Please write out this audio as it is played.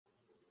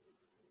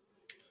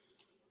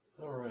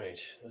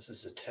right, this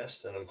is a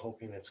test, and I'm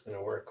hoping it's going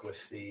to work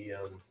with the,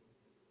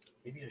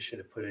 maybe I should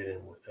have put it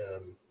in,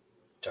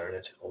 darn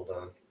it, hold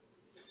on.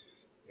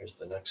 Here's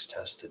the next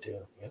test to do.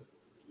 Yep.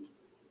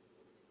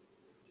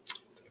 Go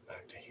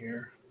back to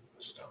here,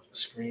 stop the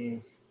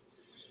screen.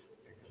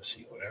 You're going to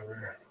see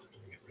whatever. I'm going to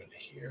get rid of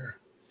here.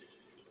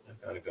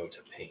 I've got to go to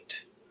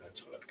paint.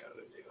 That's what I've got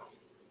to do.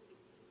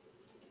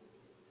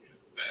 Yep.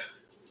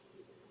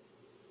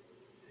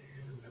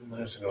 And I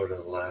might as well go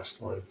to the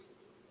last one.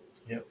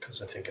 Yep,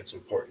 because I think it's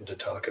important to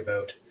talk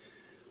about.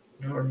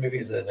 No, or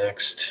maybe the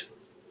next.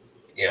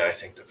 Yeah, I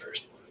think the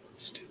first one.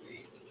 Let's do the.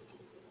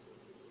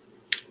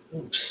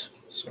 Oops,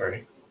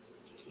 sorry.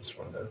 This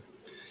one then.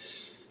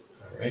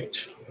 All right,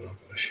 I'm going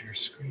to share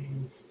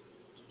screen.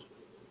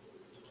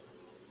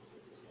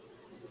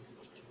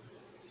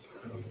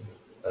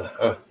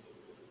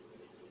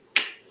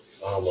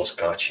 Almost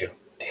got you.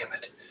 Damn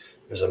it.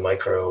 There's a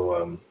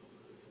micro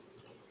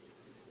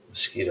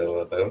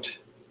mosquito about.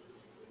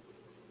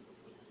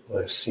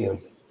 I see him.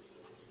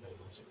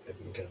 I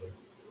can get him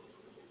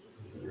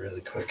really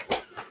quick.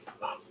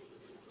 Oh,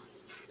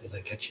 did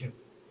I catch you?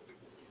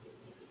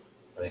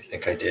 I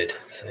think I did.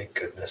 Thank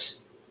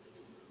goodness.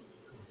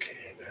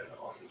 Okay,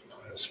 now,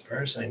 as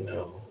far as I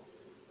know,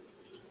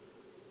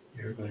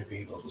 you're going to be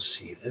able to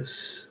see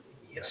this.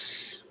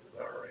 Yes.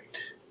 All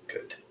right.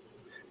 Good.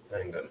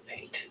 I'm going to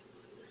paint.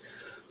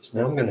 So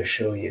now I'm going to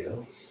show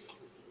you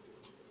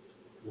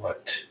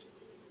what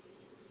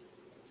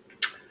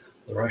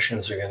the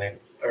Russians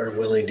are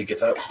willing to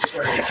give up.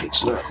 Sorry if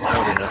it's not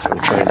loud enough.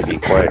 I'm trying to be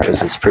quiet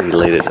because it's pretty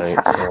late at night.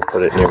 I'll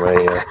put it near my.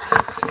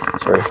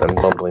 Sorry if I'm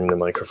bumbling the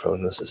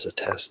microphone. This is a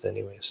test,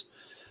 anyways.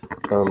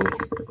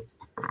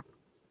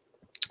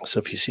 So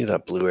if you see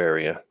that blue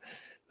area,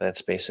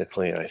 that's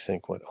basically, I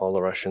think, what all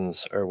the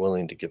Russians are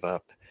willing to give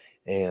up.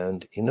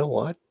 And you know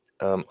what?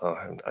 I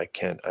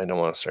don't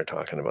want to start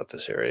talking about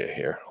this area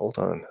here. Hold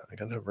on. I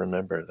got to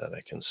remember that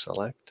I can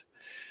select,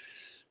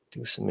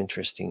 do some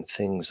interesting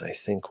things, I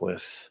think,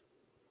 with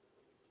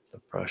the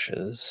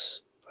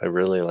brushes. I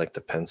really like the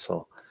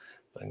pencil,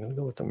 but I'm going to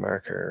go with the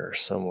marker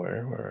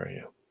somewhere. Where are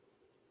you?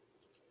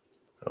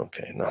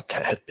 Okay, not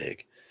that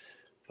big,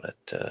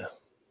 but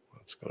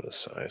let's go to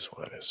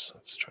size-wise.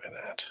 Let's try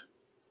that.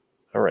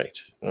 All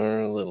right,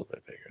 or a little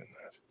bit bigger than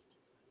that.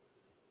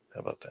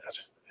 How about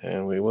that?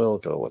 And we will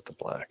go with the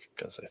black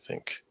because I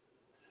think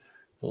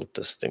it'll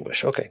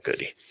distinguish. Okay,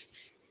 goody.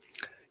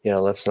 Yeah,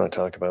 let's not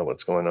talk about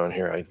what's going on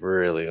here. I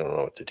really don't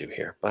know what to do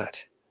here.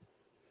 But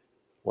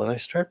when I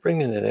start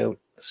bringing it out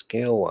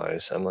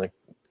scale-wise, I'm like,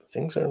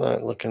 things are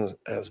not looking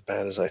as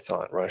bad as I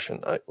thought.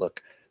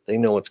 Look, they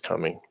know it's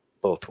coming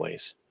both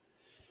ways.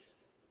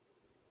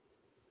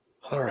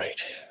 All right,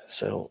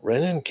 so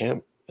Ren and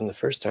Camp in the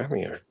First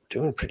Army are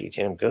doing pretty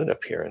damn good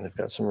up here, and they've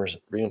got some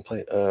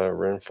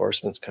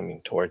reinforcements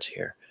coming towards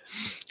here.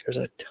 There's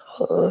a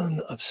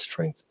ton of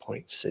strength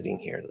points sitting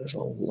here. There's a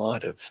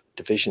lot of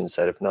divisions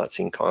that have not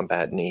seen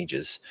combat in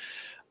ages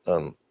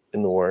in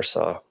the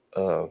Warsaw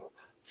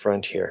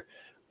front here,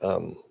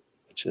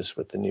 which is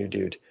with the new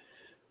dude,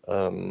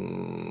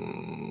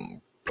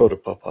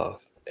 Protopopov.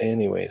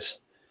 Anyways,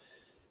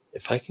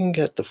 if I can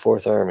get the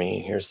 4th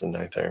Army, here's the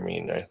 9th Army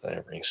and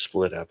 9th Army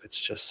split up, it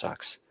just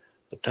sucks.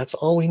 But that's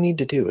all we need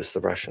to do as the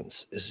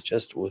Russians, is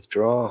just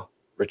withdraw,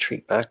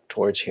 retreat back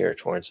towards here,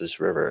 towards this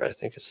river. I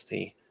think it's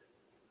the,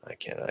 I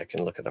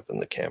can look it up in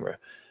the camera,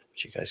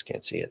 but you guys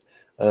can't see it.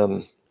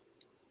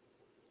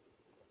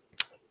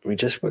 We're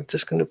just going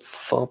to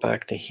fall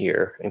back to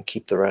here and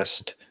keep the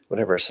rest,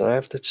 whatever. So I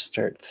have to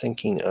start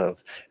thinking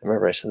of,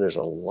 remember I said there's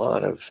a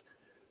lot of,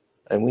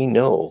 and we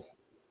know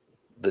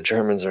the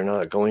Germans are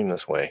not going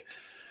this way.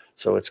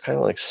 So it's kind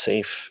of like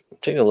safe,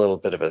 take a little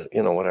bit of a,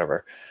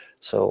 whatever.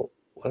 So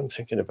what I'm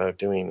thinking about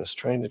doing is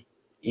trying to,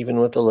 even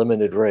with the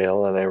limited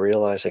rail, and I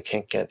realize I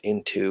can't get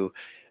into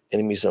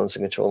enemy zones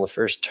in control in the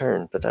first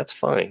turn, but that's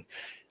fine.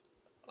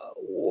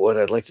 What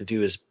I'd like to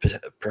do is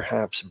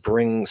perhaps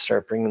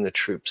start bringing the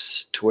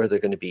troops to where they're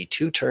going to be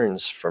 2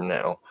 turns from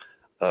now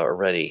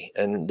already,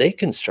 and they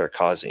can start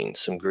causing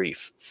some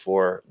grief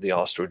for the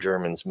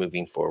Austro-Germans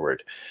moving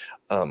forward.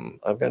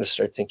 I've got to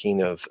start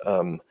thinking of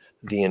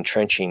the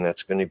entrenching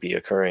that's going to be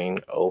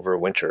occurring over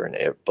winter,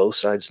 and both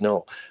sides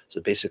know. So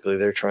basically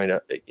they're trying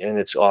to, and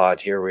it's odd,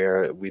 here we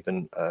are, we've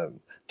been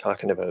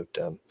talking about,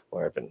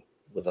 or I've been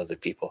with other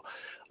people,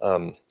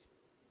 about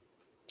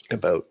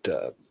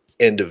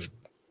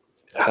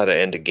how to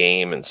end a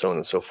game and so on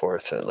and so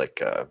forth.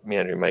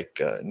 Meandering Mike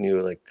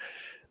knew,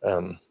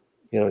 the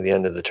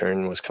end of the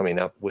turn was coming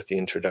up with the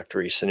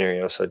introductory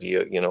scenario. So do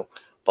you,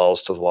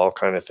 balls to the wall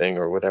kind of thing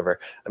or whatever.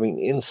 I mean,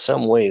 in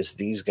some ways,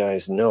 these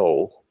guys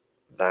know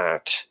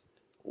that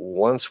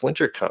once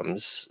winter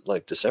comes,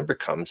 like December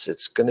comes,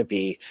 it's going to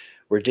be,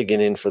 we're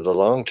digging in for the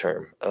long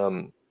term,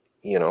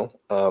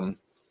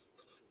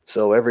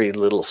 so every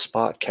little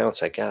spot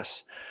counts, I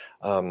guess.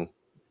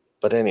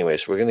 But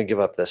anyways, we're going to give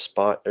up this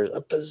spot.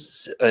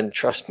 And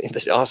trust me,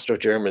 the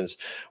Austro-Germans,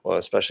 well,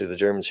 especially the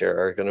Germans here,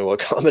 are going to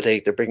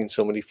accommodate. They're bringing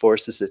so many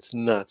forces, it's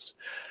nuts.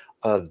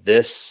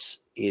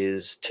 This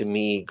is to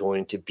me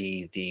going to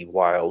be the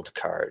wild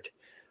card.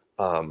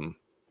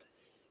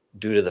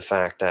 Due to the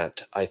fact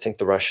that I think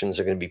the Russians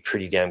are going to be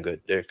pretty damn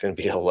good. They're going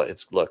to be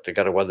look, they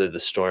got to weather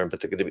the storm,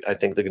 but I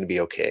think they're going to be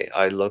okay.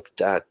 I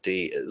looked at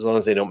as long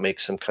as they don't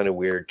make some kind of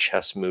weird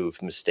chess move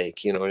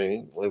mistake, you know what I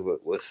mean?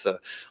 We'll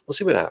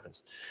see what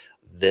happens.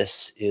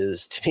 This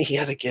is, to me,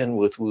 yet again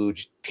with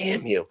Wooj,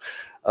 damn you,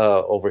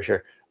 over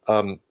here.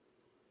 I'm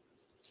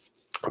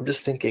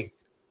just thinking,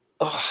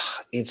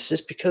 it's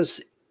just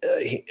because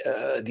the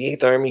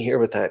 8th Army here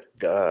with that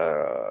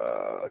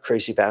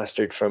crazy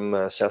bastard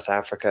from South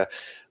Africa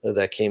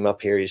that came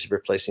up here. He's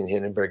replacing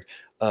Hindenburg,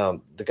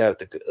 the guy with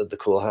the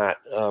cool hat.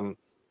 I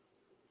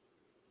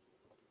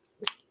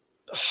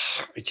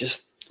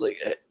just like,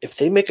 if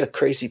they make a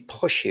crazy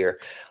push here,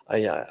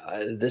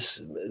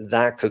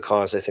 that could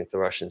cause, I think, the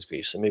Russians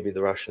grief. So maybe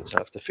the Russians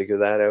have to figure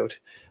that out.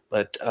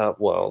 But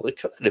well, they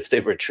could if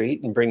they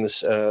retreat and bring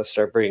this,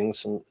 start bringing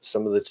some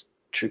of the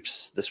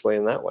troops this way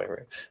and that way,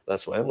 right?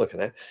 That's what I'm looking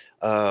at.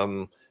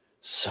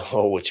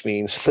 So, which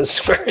means,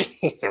 sorry,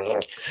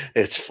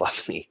 it's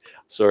funny.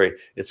 Sorry,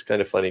 it's kind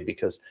of funny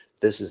because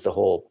this is the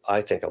whole,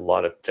 I think a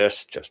lot of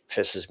this just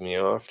pisses me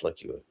off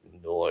like you have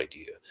no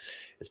idea.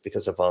 It's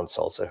because of Von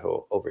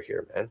Salsa over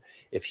here, man.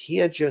 If he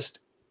had just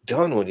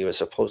done what he was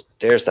supposed,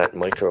 there's that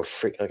micro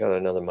freak. I got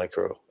another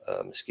micro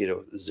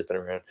mosquito zipping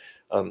around.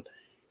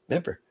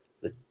 Remember,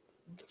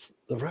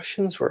 the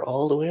Russians were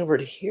all the way over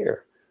to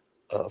here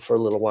for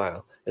a little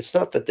while. It's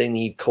not that they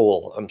need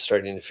coal. I'm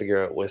starting to figure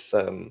out with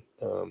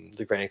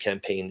the Grand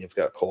Campaign, they've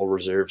got coal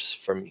reserves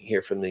from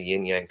here from the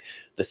yin yang.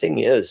 The thing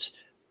is,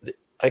 the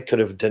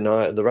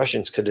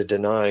Russians could have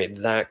denied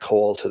that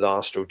coal to the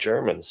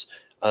Austro-Germans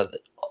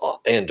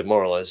and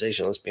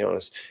demoralization. Let's be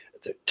honest.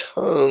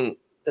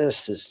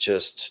 This is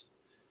just,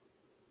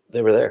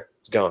 they were there.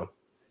 It's gone.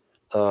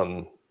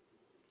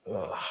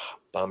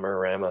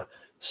 Bummer-rama.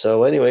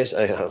 So anyways,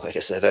 like I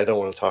said, I don't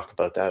want to talk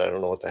about that. I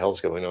don't know what the hell's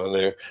going on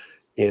there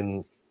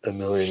in a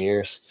million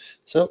years.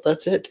 So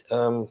that's it.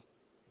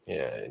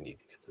 Yeah, I need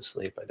to get to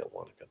sleep. I don't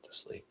want to go to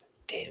sleep.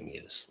 Damn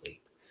you to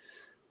sleep.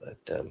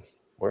 But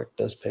work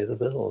does pay the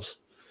bills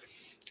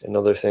and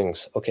other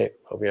things. Okay,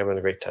 hope you're having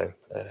a great time.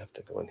 I have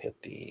to go and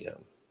hit the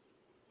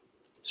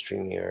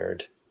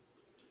StreamYard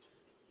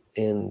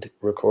end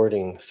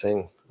recording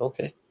thing.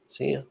 Okay,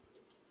 see ya.